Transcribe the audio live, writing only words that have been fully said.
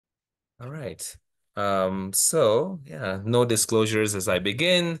All right. So yeah, no disclosures as I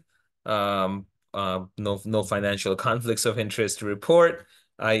begin. Um, no financial conflicts of interest to report.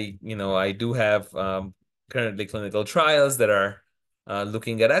 I do have currently clinical trials that are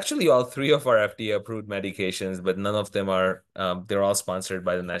looking at actually all three of our FDA approved medications, but none of them are they're all sponsored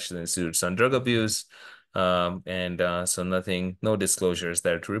by the National Institutes on Drug Abuse. And so no disclosures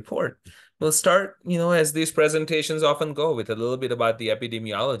there to report. We'll start, as these presentations often go, with a little bit about the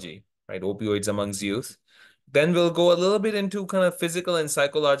epidemiology, right? Opioids amongst youth. Then we'll go a little bit into kind of physical and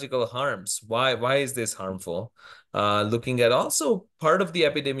psychological harms. Why is this harmful? Looking at also part of the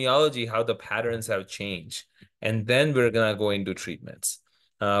epidemiology, how the patterns have changed. And then we're gonna go into treatments,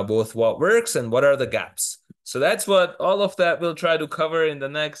 both what works and what are the gaps. So that's what all of that we'll try to cover in the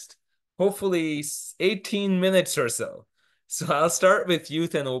next, hopefully 18 minutes or so. So I'll start with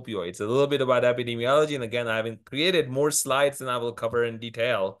youth and opioids, a little bit about epidemiology. And again, I haven't created more slides than I will cover in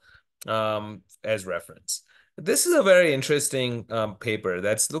detail as reference. This is a very interesting paper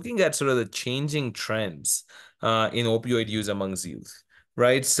that's looking at sort of the changing trends in opioid use amongst youth,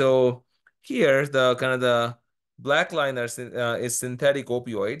 right? So here, the kind of the black line is synthetic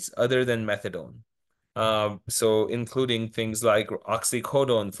opioids other than methadone. So including things like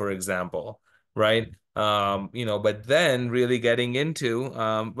oxycodone, for example, right? But then really getting into,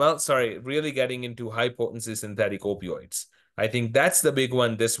 really getting into high potency synthetic opioids. I think that's the big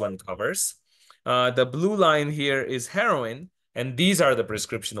one this one covers. The blue line here is heroin, and these are the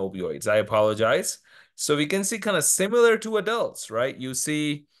prescription opioids. I apologize. So we can see kind of similar to adults, right? You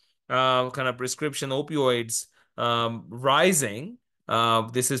see kind of prescription opioids rising.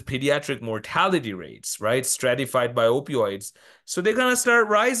 This is pediatric mortality rates, right? Stratified by opioids. So they're going to start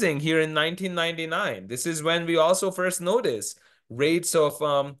rising here in 1999. This is when we also first noticed rates of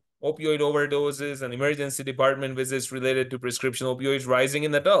opioid overdoses and emergency department visits related to prescription opioids rising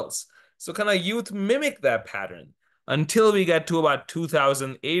in adults. So kind of youth mimic that pattern until we get to about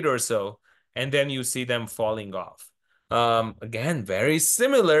 2008 or so, and then you see them falling off. Again, very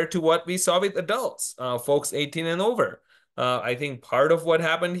similar to what we saw with adults, folks 18 and over. I think part of what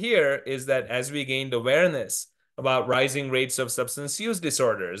happened here is that as we gained awareness about rising rates of substance use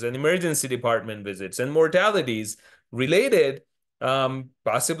disorders and emergency department visits and mortalities related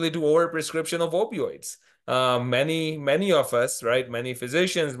possibly to overprescription of opioids, many of us, right, many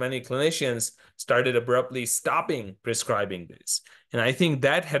physicians, many clinicians started abruptly stopping prescribing this. And I think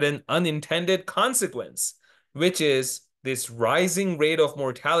that had an unintended consequence, which is this rising rate of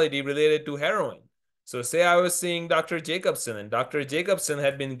mortality related to heroin. So say I was seeing Dr. Jacobson, and Dr. Jacobson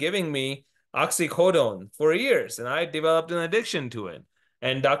had been giving me oxycodone for years, and I developed an addiction to it.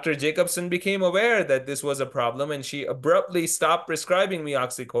 And Dr. Jacobson became aware that this was a problem, and she abruptly stopped prescribing me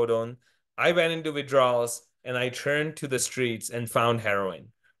oxycodone. I went into withdrawals, and I turned to the streets and found heroin.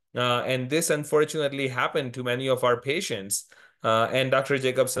 And this unfortunately happened to many of our patients. And Dr.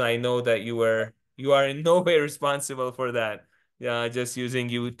 Jacobson, I know that you are in no way responsible for that. Just using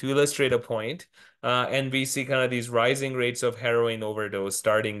you to illustrate a point. And we see kind of these rising rates of heroin overdose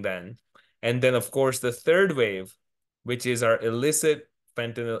starting then. And then, of course, the third wave, which is our illicit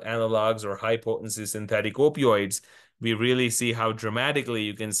fentanyl analogs or high potency synthetic opioids, we really see how dramatically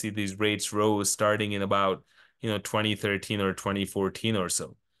you can see these rates rose starting in about 2013 or 2014 or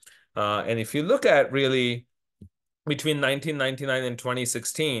so. And if you look at really between 1999 and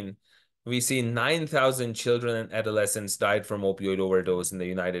 2016, we see 9,000 children and adolescents died from opioid overdose in the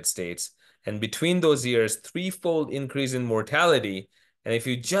United States. And between those years, threefold increase in mortality. And if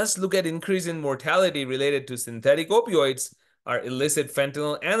you just look at increase in mortality related to synthetic opioids, our illicit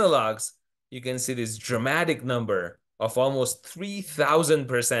fentanyl analogs, you can see this dramatic number of almost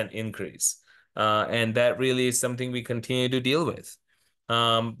 3,000% increase. And that really is something we continue to deal with.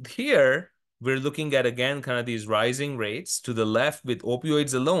 Here, we're looking at, again, kind of these rising rates to the left with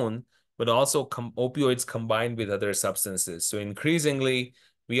opioids alone, but also opioids combined with other substances. So increasingly,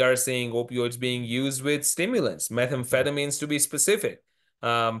 we are seeing opioids being used with stimulants, methamphetamines to be specific,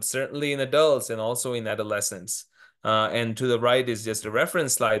 certainly in adults and also in adolescents. And to the right is just a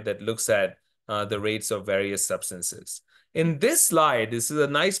reference slide that looks at the rates of various substances. In this slide, this is a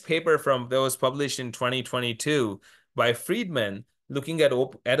nice paper that was published in 2022 by Friedman, looking at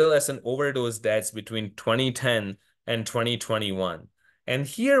adolescent overdose deaths between 2010 and 2021. And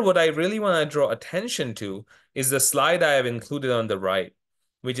here, what I really want to draw attention to is the slide I have included on the right,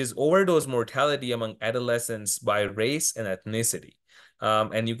 which is overdose mortality among adolescents by race and ethnicity.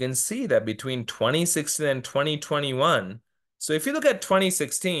 And you can see that between 2016 and 2021, so if you look at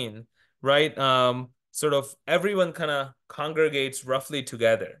 2016, right, sort of everyone kind of congregates roughly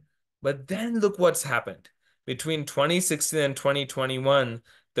together. But then look what's happened. Between 2016 and 2021,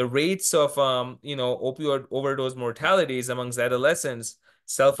 the rates of opioid overdose mortalities amongst adolescents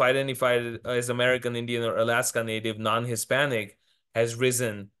self-identified as American Indian or Alaska Native non-Hispanic has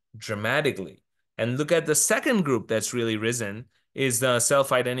risen dramatically. And look at the second group that's really risen is the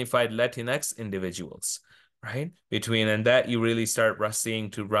self-identified Latinx individuals, right? And that you really start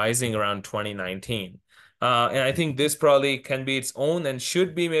seeing to rising around 2019. And I think this probably can be its own and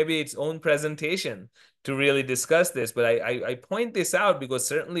should be maybe its own presentation to really discuss this. But I point this out because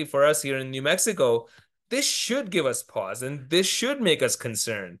certainly for us here in New Mexico, this should give us pause and this should make us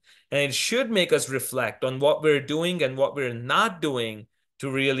concerned. And it should make us reflect on what we're doing and what we're not doing to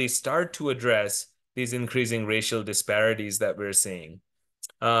really start to address these increasing racial disparities that we're seeing.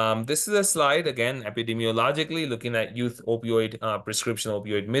 This is a slide, again, epidemiologically looking at youth opioid, prescription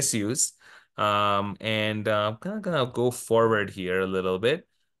opioid misuse. And I'm gonna go forward here a little bit.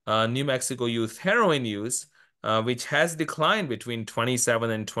 New Mexico youth heroin use, which has declined between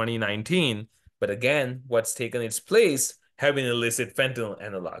 27 and 2019. But again, what's taken its place have been illicit fentanyl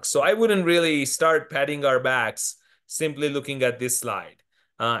analogs. So I wouldn't really start patting our backs simply looking at this slide.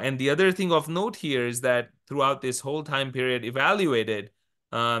 And the other thing of note here is that throughout this whole time period evaluated,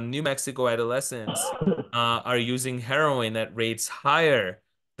 New Mexico adolescents are using heroin at rates higher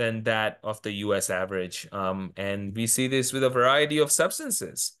than that of the US average. And we see this with a variety of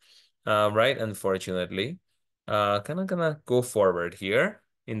substances, right? Unfortunately. Kind of gonna go forward here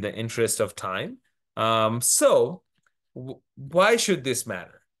in the interest of time. So why should this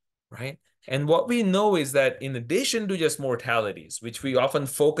matter, right? And what we know is that in addition to just mortalities, which we often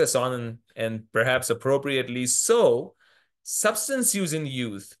focus on and perhaps appropriately so, substance use in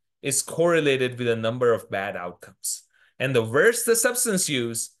youth is correlated with a number of bad outcomes. And the worse the substance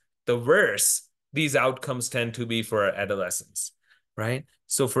use, the worse these outcomes tend to be for adolescents, right?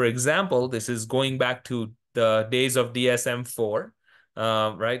 So for example, this is going back to the days of DSM-4,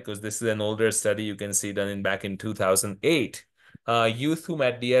 right? Because this is an older study you can see done back in 2008. Youth who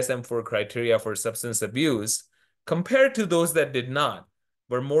met DSM-4 criteria for substance abuse compared to those that did not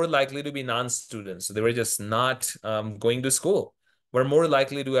were more likely to be non-students. So they were just not going to school. Were more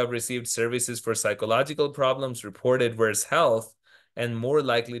likely to have received services for psychological problems, reported worse health, and more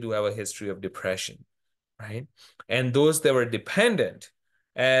likely to have a history of depression, right? And those that were dependent,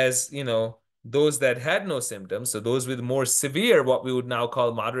 as those that had no symptoms, so those with more severe, what we would now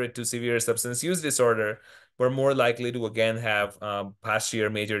call moderate to severe substance use disorder, were more likely to again have past year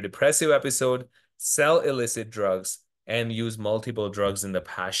major depressive episode, sell illicit drugs, and use multiple drugs in the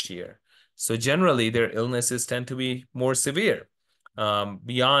past year. So generally, their illnesses tend to be more severe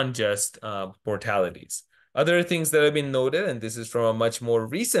beyond just mortalities. Other things that have been noted, and this is from a much more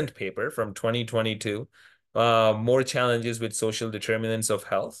recent paper from 2022, more challenges with social determinants of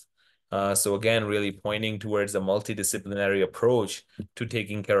health. So again, really pointing towards a multidisciplinary approach to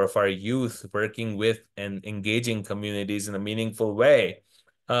taking care of our youth, working with and engaging communities in a meaningful way,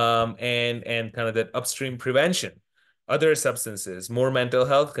 and kind of that upstream prevention. Other substances, more mental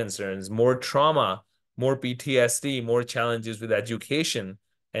health concerns, more trauma, more PTSD, more challenges with education,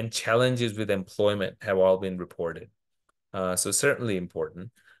 and challenges with employment have all been reported. So certainly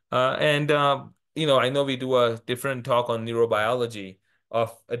important. I know we do a different talk on neurobiology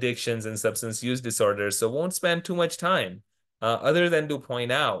of addictions and substance use disorders, so won't spend too much time other than to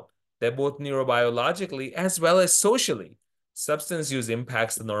point out that both neurobiologically as well as socially, substance use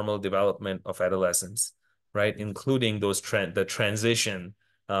impacts the normal development of adolescents, right? Including the transition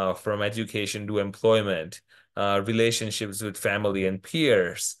from education to employment, relationships with family and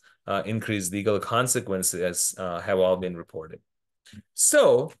peers, increased legal consequences have all been reported.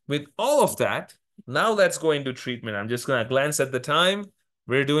 So with all of that, now let's go into treatment. I'm just going to glance at the time.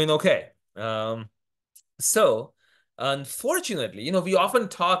 We're doing okay. So unfortunately, we often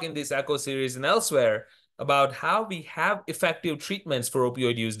talk in this ECHO series and elsewhere about how we have effective treatments for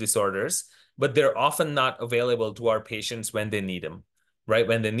opioid use disorders, but they're often not available to our patients when they need them, right?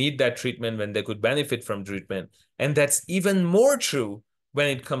 When they need that treatment, when they could benefit from treatment. And that's even more true when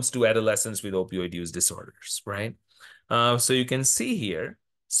it comes to adolescents with opioid use disorders, right? So you can see here,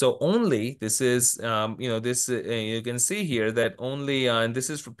 so only, this is, you can see here that only, and this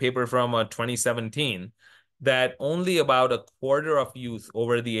is a paper from 2017, that only about a quarter of youth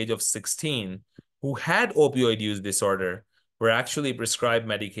over the age of 16 who had opioid use disorder were actually prescribed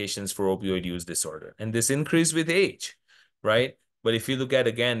medications for opioid use disorder. And this increased with age, right? But if you look at,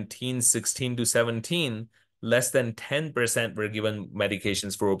 again, teens 16 to 17, less than 10% were given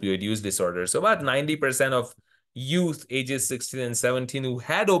medications for opioid use disorder. So about 90% of youth ages 16 and 17 who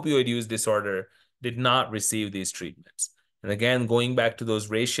had opioid use disorder did not receive these treatments. And again, going back to those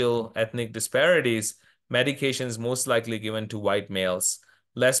racial ethnic disparities, medications most likely given to white males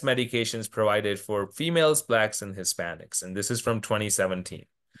less medications provided for females, Blacks, and Hispanics. And this is from 2017,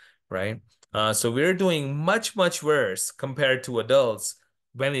 right? So we're doing much, much worse compared to adults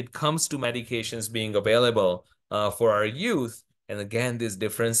when it comes to medications being available for our youth. And again, these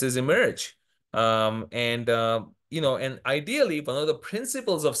differences emerge. And ideally, one of the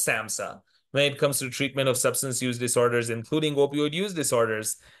principles of SAMHSA when it comes to treatment of substance use disorders, including opioid use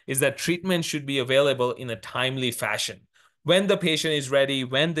disorders, is that treatment should be available in a timely fashion when the patient is ready,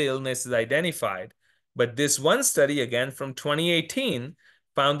 when the illness is identified. But this one study, again from 2018,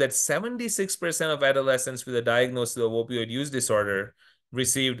 found that 76% of adolescents with a diagnosis of opioid use disorder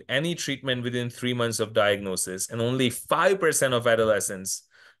received any treatment within 3 months of diagnosis, and only 5% of adolescents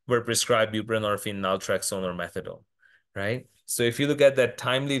were prescribed buprenorphine, naltrexone, or methadone, right? So if you look at that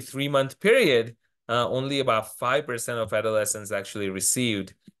timely 3-month period, only about 5% of adolescents actually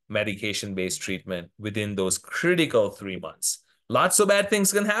received medication-based treatment within those critical 3 months. Lots of bad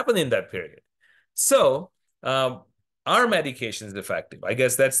things can happen in that period. So are medications effective? I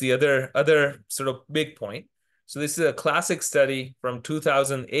guess that's the other sort of big point. So this is a classic study from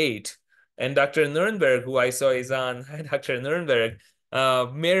 2008, and Dr. Nurnberg, who I saw is on, Dr. Nurnberg,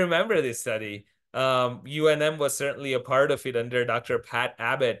 may remember this study. UNM was certainly a part of it under Dr. Pat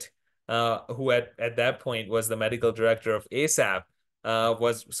Abbott, who at that point was the medical director of ASAP.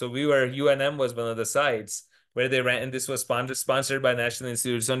 UNM was one of the sites where they ran, and this was sponsored by National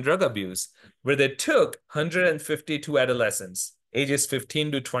Institutes on Drug Abuse, where they took 152 adolescents, ages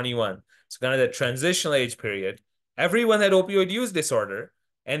 15 to 21, so kind of the transitional age period. Everyone had opioid use disorder,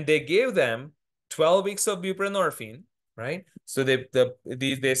 and they gave them 12 weeks of buprenorphine, right? So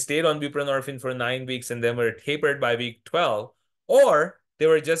they stayed on buprenorphine for 9 weeks and then were tapered by week 12, or they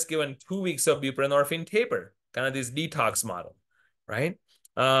were just given 2 weeks of buprenorphine taper, kind of this detox model, right?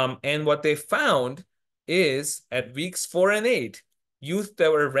 And what they found is at weeks 4 and 8, youth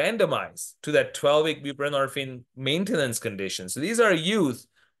that were randomized to that 12-week buprenorphine maintenance condition. So these are youth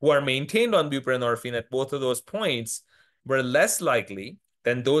who are maintained on buprenorphine at both of those points were less likely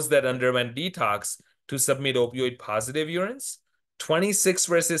than those that underwent detox to submit opioid positive urines, 26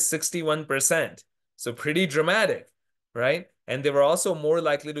 versus 61%. So pretty dramatic, right? And they were also more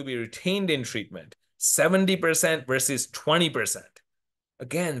likely to be retained in treatment, 70% versus 20%.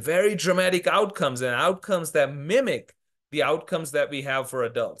 Again, very dramatic outcomes, and outcomes that mimic the outcomes that we have for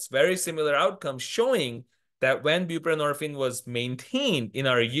adults. Very similar outcomes showing that when buprenorphine was maintained in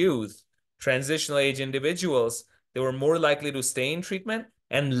our youth, transitional age individuals, they were more likely to stay in treatment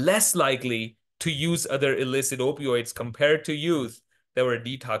and less likely to use other illicit opioids compared to youth that were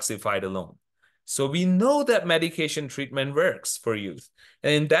detoxified alone. So we know that medication treatment works for youth.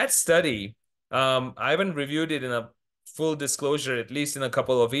 And in that study, I haven't reviewed it in a full disclosure, at least in a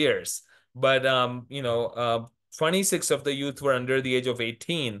couple of years. But 26 of the youth were under the age of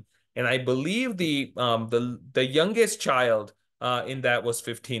 18, and I believe the youngest child in that was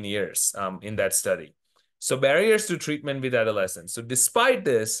 15 years in that study. So barriers to treatment with adolescents. So despite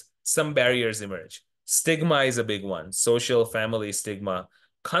this, some barriers emerge. Stigma is a big one. Social, family stigma.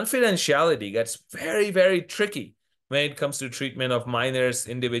 Confidentiality gets very, very tricky when it comes to treatment of minors,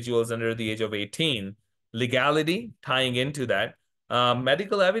 individuals under the age of 18. Legality tying into that,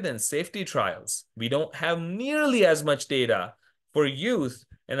 medical evidence, safety trials. We don't have nearly as much data for youth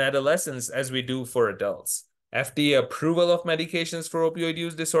and adolescents as we do for adults. FDA approval of medications for opioid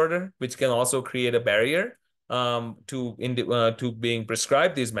use disorder, which can also create a barrier to being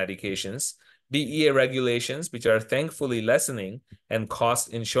prescribed these medications. DEA regulations, which are thankfully lessening, and cost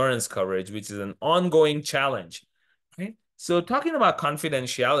insurance coverage, which is an ongoing challenge. Right? So talking about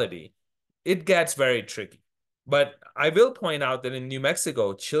confidentiality, it gets very tricky. But I will point out that in New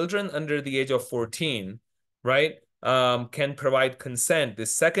Mexico, children under the age of 14, right, can provide consent, the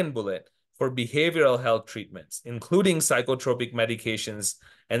second bullet, for behavioral health treatments, including psychotropic medications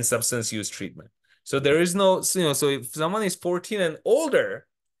and substance use treatment. So there is no, so if someone is 14 and older,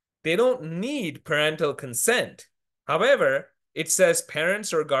 they don't need parental consent. However, it says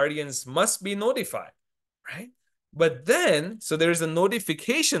parents or guardians must be notified, right? But then, so there is a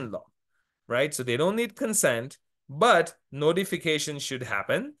notification law, right? So they don't need consent, but notification should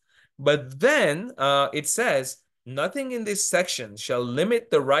happen. But then it says, nothing in this section shall limit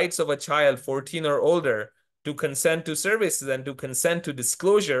the rights of a child 14 or older to consent to services and to consent to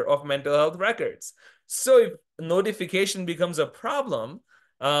disclosure of mental health records. So if notification becomes a problem,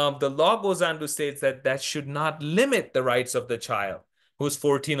 the law goes on to state that that should not limit the rights of the child who's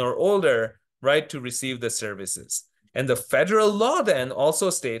 14 or older, right, to receive the services. And the federal law then also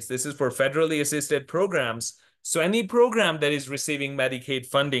states, this is for federally assisted programs. So any program that is receiving Medicaid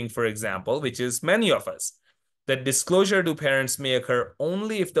funding, for example, which is many of us, that disclosure to parents may occur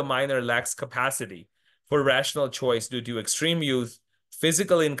only if the minor lacks capacity for rational choice due to extreme youth,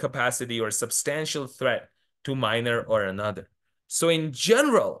 physical incapacity, or substantial threat to minor or another. So in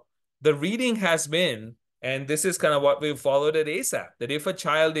general, the reading has been, and this is kind of what we've followed at ASAP, that if a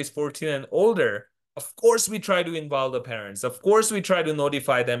child is 14 and older, of course we try to involve the parents. Of course we try to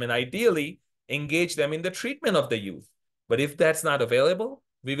notify them and ideally engage them in the treatment of the youth. But if that's not available,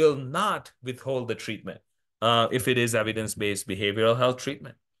 we will not withhold the treatment if it is evidence-based behavioral health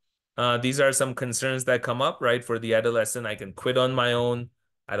treatment. These are some concerns that come up, right? For the adolescent, I can quit on my own.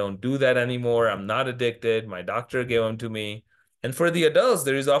 I don't do that anymore. I'm not addicted. My doctor gave them to me. And for the adults,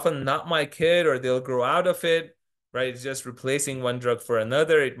 there is often not my kid or they'll grow out of it, right? It's just replacing one drug for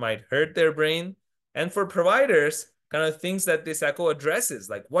another. It might hurt their brain. And for providers, kind of things that this echo addresses,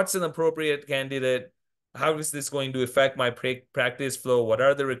 like what's an appropriate candidate? How is this going to affect my practice flow? What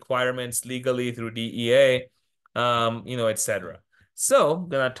are the requirements legally through DEA, et cetera. So I'm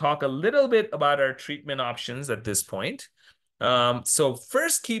going to talk a little bit about our treatment options at this point. So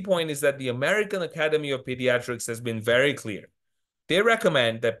first key point is that the American Academy of Pediatrics has been very clear. They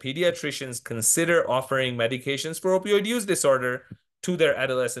recommend that pediatricians consider offering medications for opioid use disorder to their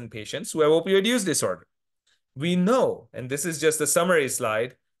adolescent patients who have opioid use disorder. We know, and this is just a summary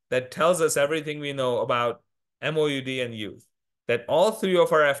slide that tells us everything we know about MOUD and youth, that all three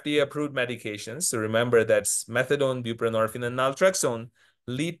of our FDA-approved medications, so remember that's methadone, buprenorphine, and naltrexone,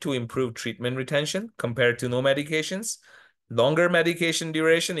 lead to improved treatment retention compared to no medications. Longer medication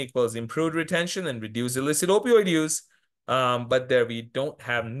duration equals improved retention and reduced illicit opioid use, but there we don't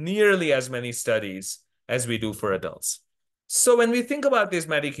have nearly as many studies as we do for adults. So when we think about these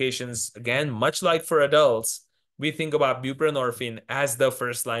medications, again, much like for adults, we think about buprenorphine as the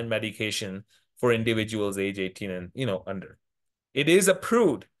first-line medication for individuals age 18 and under. It is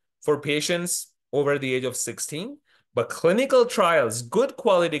approved for patients over the age of 16, but clinical trials, good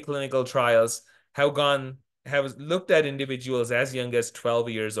quality clinical trials, have looked at individuals as young as 12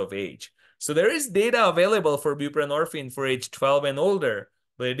 years of age. So there is data available for buprenorphine for age 12 and older,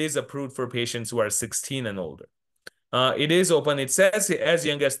 but it is approved for patients who are 16 and older. It is open. It says as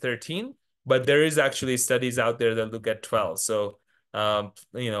young as 13, but there is actually studies out there that look at 12. So, that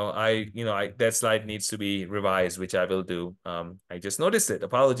slide needs to be revised, which I will do. I just noticed it.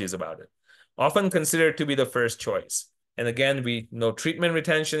 Apologies about it. Often considered to be the first choice. And again, we know treatment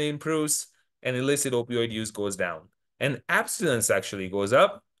retention improves and illicit opioid use goes down. And abstinence actually goes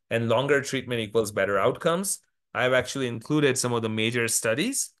up and longer treatment equals better outcomes. I've actually included some of the major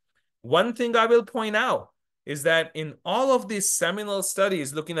studies. One thing I will point out is that in all of these seminal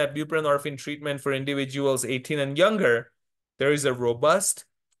studies looking at buprenorphine treatment for individuals 18 and younger, there is a robust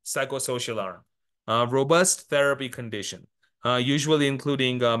psychosocial arm, robust therapy condition, usually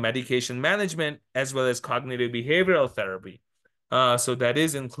including medication management as well as cognitive behavioral therapy. So that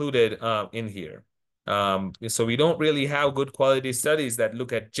is included in here. So we don't really have good quality studies that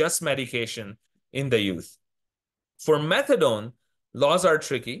look at just medication in the youth. For methadone, laws are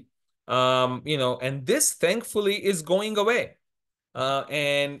tricky. And this thankfully is going away.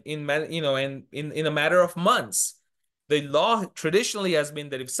 And in a matter of months, the law traditionally has been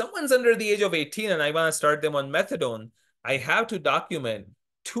that if someone's under the age of 18 and I want to start them on methadone, I have to document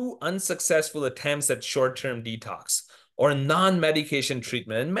 2 unsuccessful attempts at short-term detox or non-medication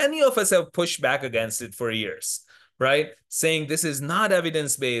treatment. And many of us have pushed back against it for years, right? Saying this is not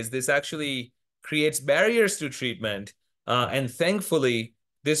evidence-based. This actually creates barriers to treatment. And thankfully,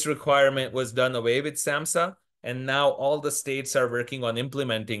 this requirement was done away with SAMHSA, and now all the states are working on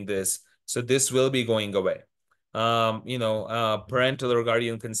implementing this. So this will be going away. Parental or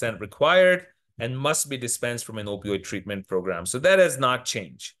guardian consent required and must be dispensed from an opioid treatment program. So that has not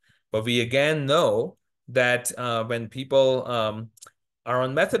changed. But we again know that when people are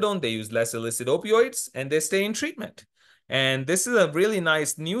on methadone, they use less illicit opioids and they stay in treatment. And this is a really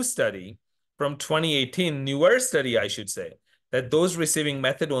nice new study from 2018, newer study, I should say, that those receiving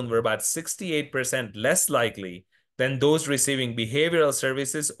methadone were about 68% less likely than those receiving behavioral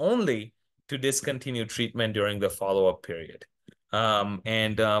services only to discontinue treatment during the follow-up period.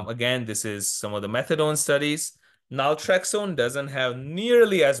 Again, this is some of the methadone studies. Naltrexone doesn't have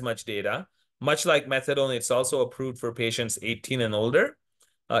nearly as much data. Much like methadone, it's also approved for patients 18 and older.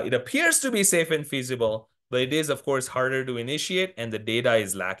 It appears to be safe and feasible, but it is, of course, harder to initiate, and the data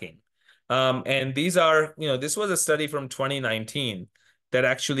is lacking. And these are, this was a study from 2019 that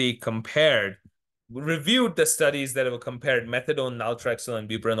actually reviewed the studies that have compared methadone, naltrexone, and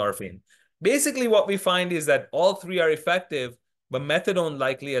buprenorphine. Basically, what we find is that all three are effective, but methadone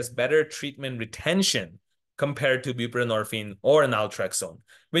likely has better treatment retention compared to buprenorphine or naltrexone,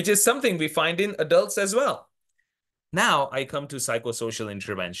 which is something we find in adults as well. Now I come to psychosocial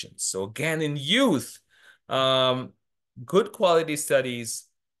interventions. So again, in youth, um, good quality studies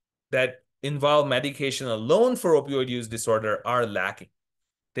that involve medication alone for opioid use disorder are lacking.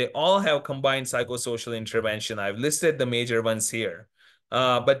 They all have combined psychosocial intervention. I've listed the major ones here,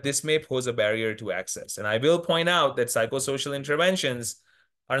 but this may pose a barrier to access. And I will point out that psychosocial interventions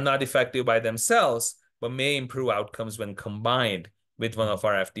are not effective by themselves, but may improve outcomes when combined with one of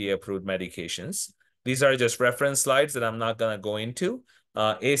our FDA-approved medications. These are just reference slides that I'm not going to go into.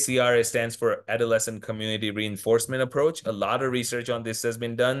 ACR stands for Adolescent Community Reinforcement Approach. A lot of research on this has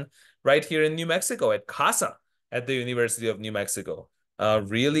been done right here in New Mexico at CASA at the University of New Mexico.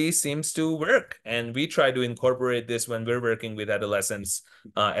 Really seems to work. And we try to incorporate this when we're working with adolescents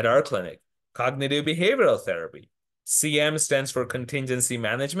at our clinic. Cognitive behavioral therapy. CM stands for contingency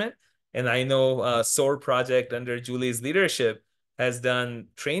management. And I know SOAR project under Julie's leadership has done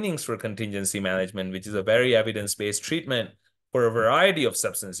trainings for contingency management, which is a very evidence-based treatment for a variety of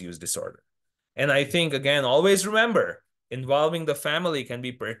substance use disorder. And I think, again, always remember, involving the family can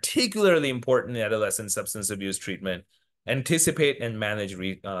be particularly important in adolescent substance abuse treatment. Anticipate and manage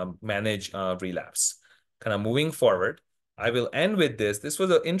relapse. Kind of moving forward, I will end with this. This was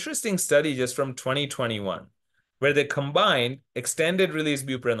an interesting study just from 2021, where they combined extended release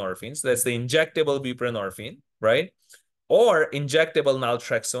buprenorphine, so that's the injectable buprenorphine, right? Or injectable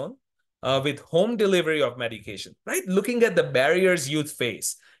naltrexone with home delivery of medication, right? Looking at the barriers youth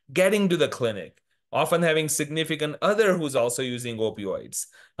face, getting to the clinic, often having significant other who's also using opioids,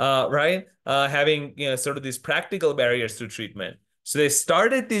 right? Having sort of these practical barriers to treatment. So they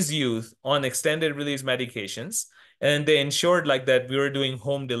started these youth on extended release medications, and they ensured like that we were doing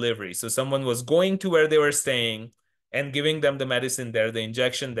home delivery. So someone was going to where they were staying and giving them the medicine there, the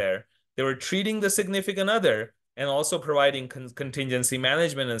injection there. They were treating the significant other and also providing contingency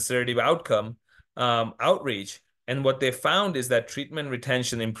management and assertive outcome outreach. And what they found is that treatment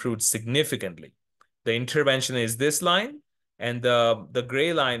retention improved significantly. The intervention is this line, and the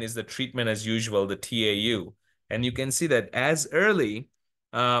gray line is the treatment as usual, the TAU. And you can see that as early,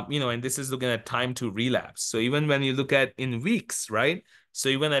 and this is looking at time to relapse. So even when you look at in weeks, right? So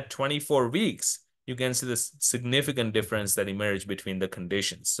even at 24 weeks, you can see the significant difference that emerged between the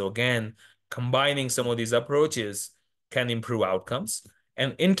conditions. So again, combining some of these approaches can improve outcomes.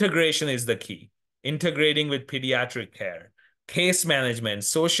 And integration is the key. Integrating with pediatric care, case management,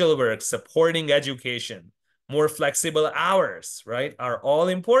 social work, supporting education, more flexible hours, right, are all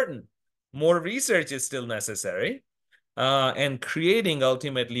important. More research is still necessary. And creating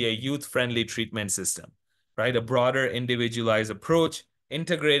ultimately a youth-friendly treatment system, right? A broader individualized approach,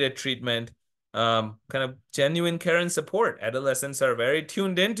 integrated treatment, kind of genuine care and support. Adolescents are very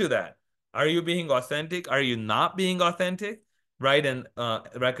tuned into that. Are you being authentic? Are you not being authentic? Right? And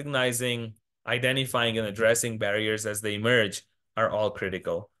recognizing, identifying, and addressing barriers as they emerge are all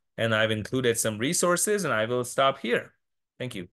critical. And I've included some resources, and I will stop here. Thank you.